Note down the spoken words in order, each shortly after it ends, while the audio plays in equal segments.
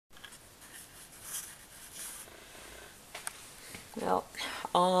Well,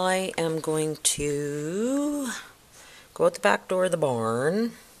 I am going to go out the back door of the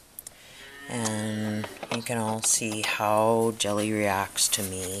barn, and you can all see how Gellie reacts to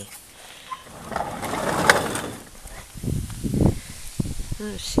me.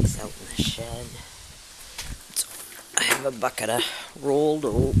 Oh, she's out in the shed. So I have a bucket of rolled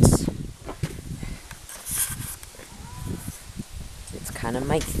oats. It's kind of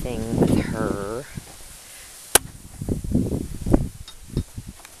my thing with her.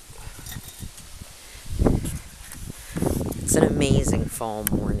 It's an amazing fall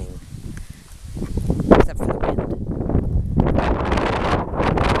morning, except for the wind.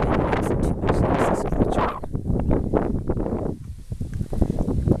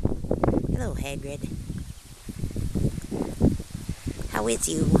 Hello, Hagrid. How is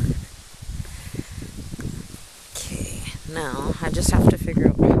you? Okay, now I just have to figure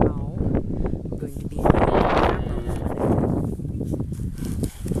out how I'm going to be on the camera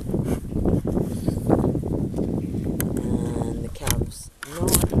and the calves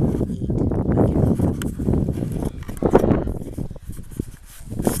not eat again.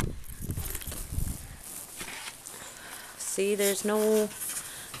 See, there's no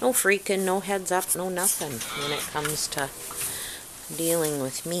freaking, no heads up, no nothing when it comes to dealing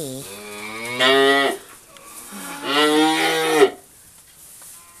with me.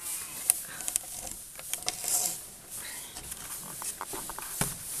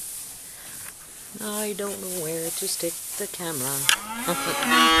 I don't know where to stick the camera.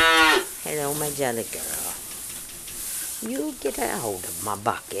 Hello, my jelly girl. You get out of my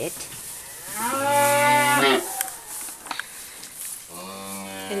bucket.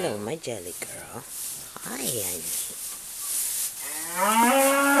 Hello, my jelly girl. Hi, honey.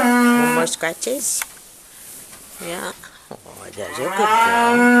 No more scratches? Yeah. Oh, that's a good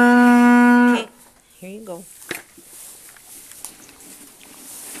girl. Okay, here you go.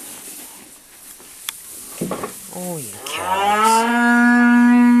 Oh, you cows.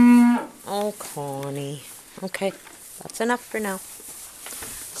 Oh, Connie. Okay, that's enough for now.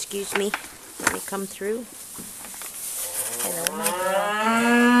 Excuse me. Let me come through. Hello, my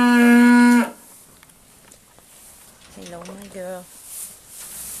girl. Hello, my girl.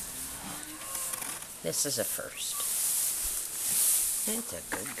 This is a first. It's a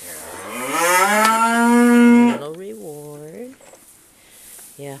good girl. Little reward.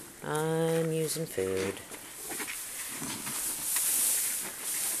 Yeah, I'm using food.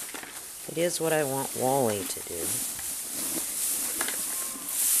 It is what I want Wally to do.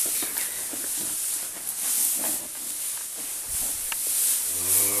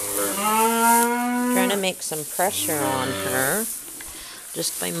 Trying to make some pressure on her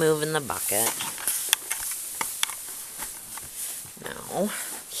just by moving the bucket. Now,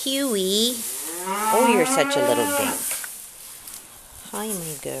 Huey. Oh, you're such a little dink. Hi,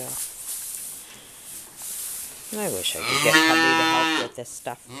 my girl. I wish I could get Hubby to help with this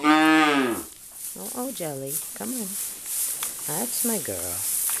stuff. Oh, Jelly, come on. That's my girl.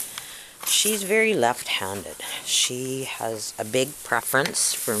 She's very left-handed. She has a big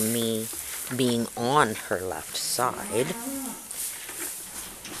preference for me being on her left side.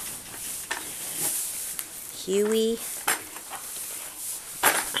 Huey.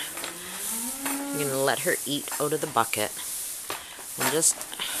 I'm going to let her eat out of the bucket. And just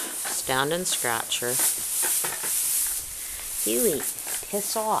stand and scratch her. Huey,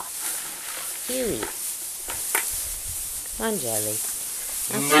 piss off. Huey. Come on, Jelly.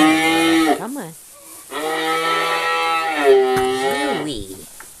 That's right. Come on. Huey.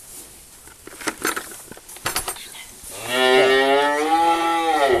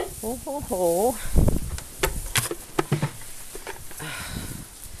 Oh, ho, ho.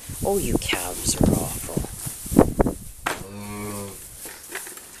 Oh, you calves are awful.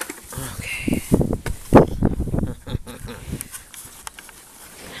 Okay.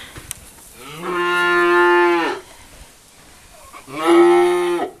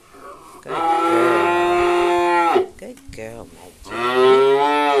 Good girl, my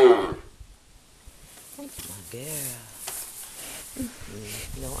dear. That's my girl.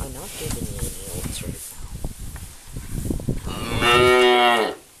 No, I'm not giving you any oats right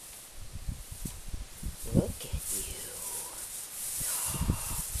now. Look at you.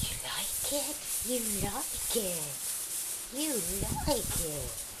 You like it? You like it. You like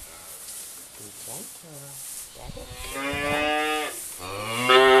it. Be gentle. Let it go.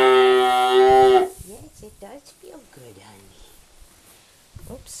 Yes, it does feel good, honey.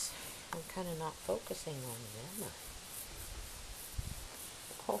 Oops, I'm kind of not focusing on them.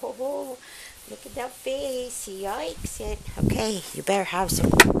 Oh, look at that face. He likes it. Okay, you better have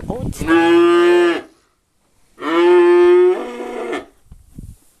some oats now.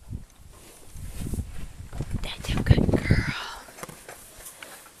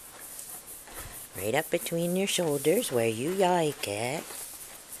 between your shoulders where you like it.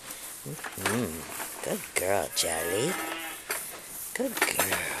 Good girl, Gellie. Good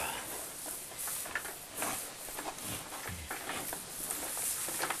girl.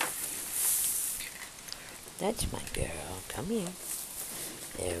 That's my girl. Come here.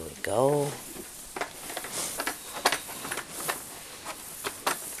 There we go.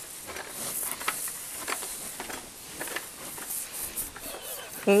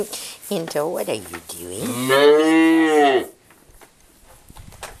 Into, what are you doing?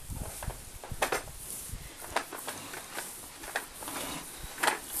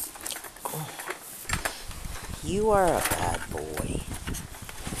 Oh, you are a bad boy.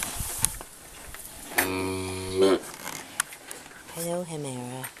 Hello,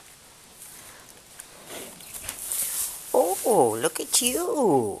 Hemera. Oh, look at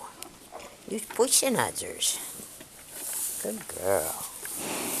you. You're pushing others. Good girl.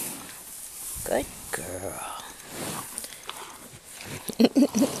 Good girl.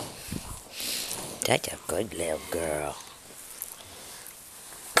 That's a good little girl.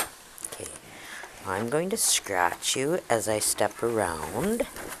 Okay, I'm going to scratch you as I step around.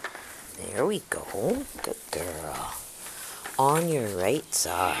 There we go. Good girl. On your right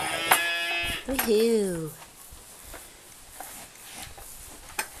side. Woohoo!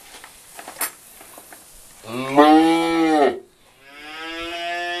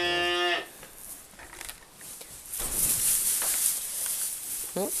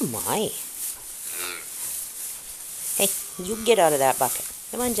 Oh my. Hey, you get out of that bucket.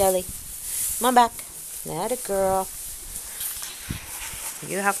 Come on, Gellie. Come on back. That a girl.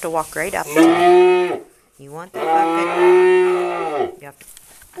 You have to walk right up to it. You want that bucket? You have to.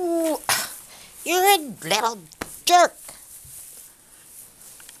 Ooh, you're a little jerk.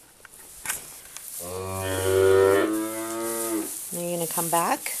 Now you're gonna come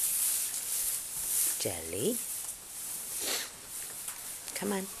back, Gellie.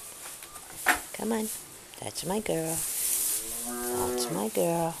 Come on. Come on. That's my girl. That's my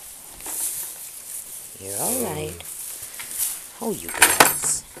girl. You're alright. Oh, you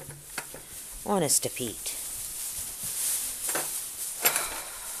guys. Honest to Pete.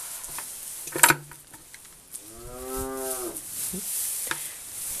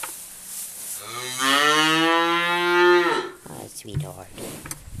 Oh, sweetheart.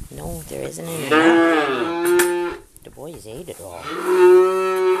 No, there isn't any more. The boys ate it all.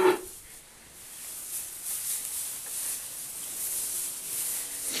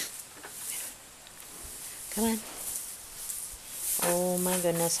 Come on. Oh my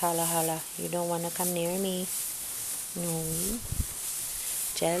goodness, Hala Hala. You don't want to come near me. No.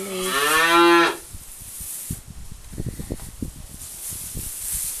 Gellie.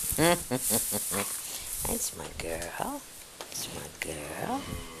 That's my girl. That's my girl.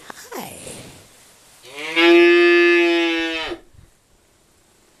 Hi.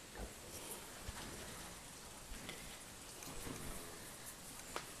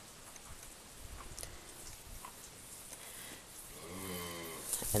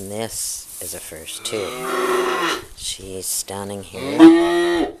 And this is a first too. She's standing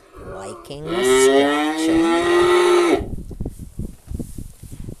here liking the scratching.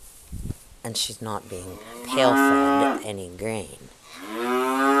 And she's not being pail-fed any grain.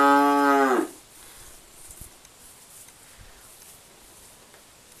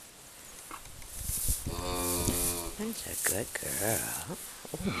 That's a good girl.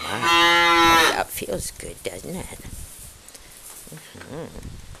 Oh my. Oh, that feels good, doesn't it?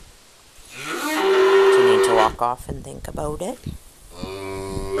 Do you need to walk off and think about it?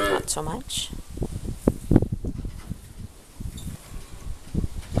 Not so much?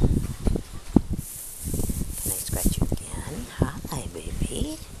 Can I scratch you again? Hi,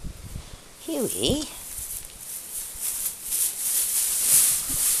 baby. Huey.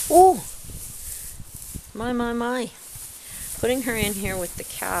 Oh! My. Putting her in here with the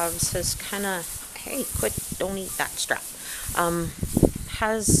calves has kind of, hey, quit, don't eat that strap,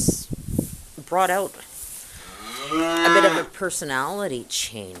 has brought out a bit of a personality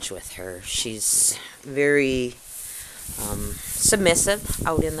change with her. She's very submissive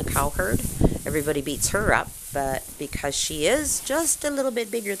out in the cow herd. Everybody beats her up, but because she is just a little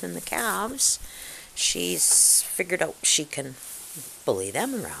bit bigger than the calves, she's figured out she can bully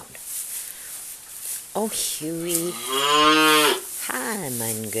them around. Oh, Huey. Hi,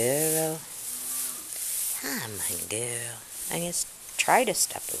 my girl. Hi, my girl. I guess try to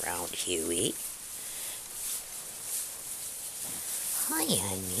step around, Huey. Hi,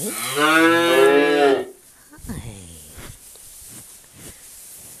 honey. Hi.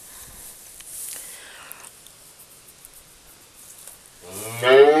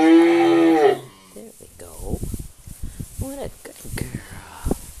 There we go.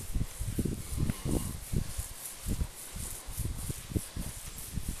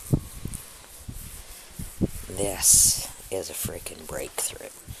 freaking breakthrough.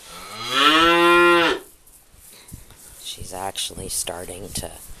 She's actually starting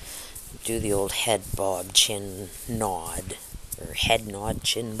to do the old head bob, chin nod, or head nod,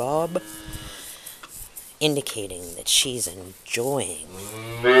 chin bob, indicating that she's enjoying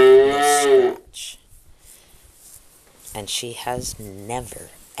this scratch. And she has never,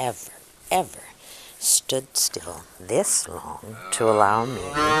 ever, ever stood still this long to allow me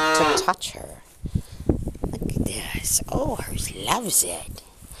to touch her. Look at this. Oh, hers loves it.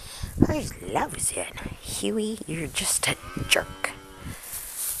 Hers loves it. Huey, you're just a jerk.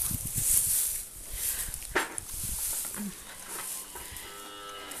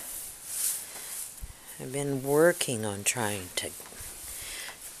 I've been working on trying to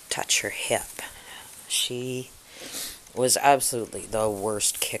touch her hip. She was absolutely the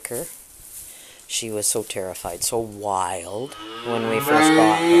worst kicker. She was so terrified, so wild when we first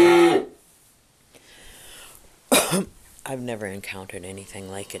got her. I've never encountered anything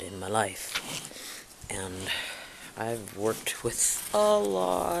like it in my life. And I've worked with a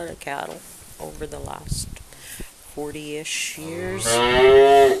lot of cattle over the last 40-ish years.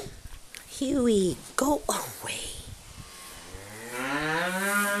 Huey, go away.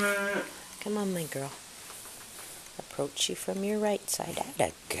 Come on, my girl. Approach you from your right side.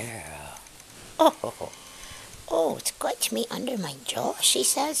 Atta girl. Oh, scratch me under my jaw, she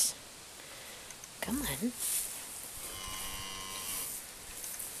says. Come on.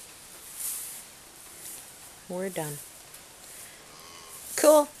 We're done.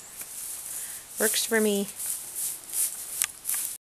 Cool. Works for me.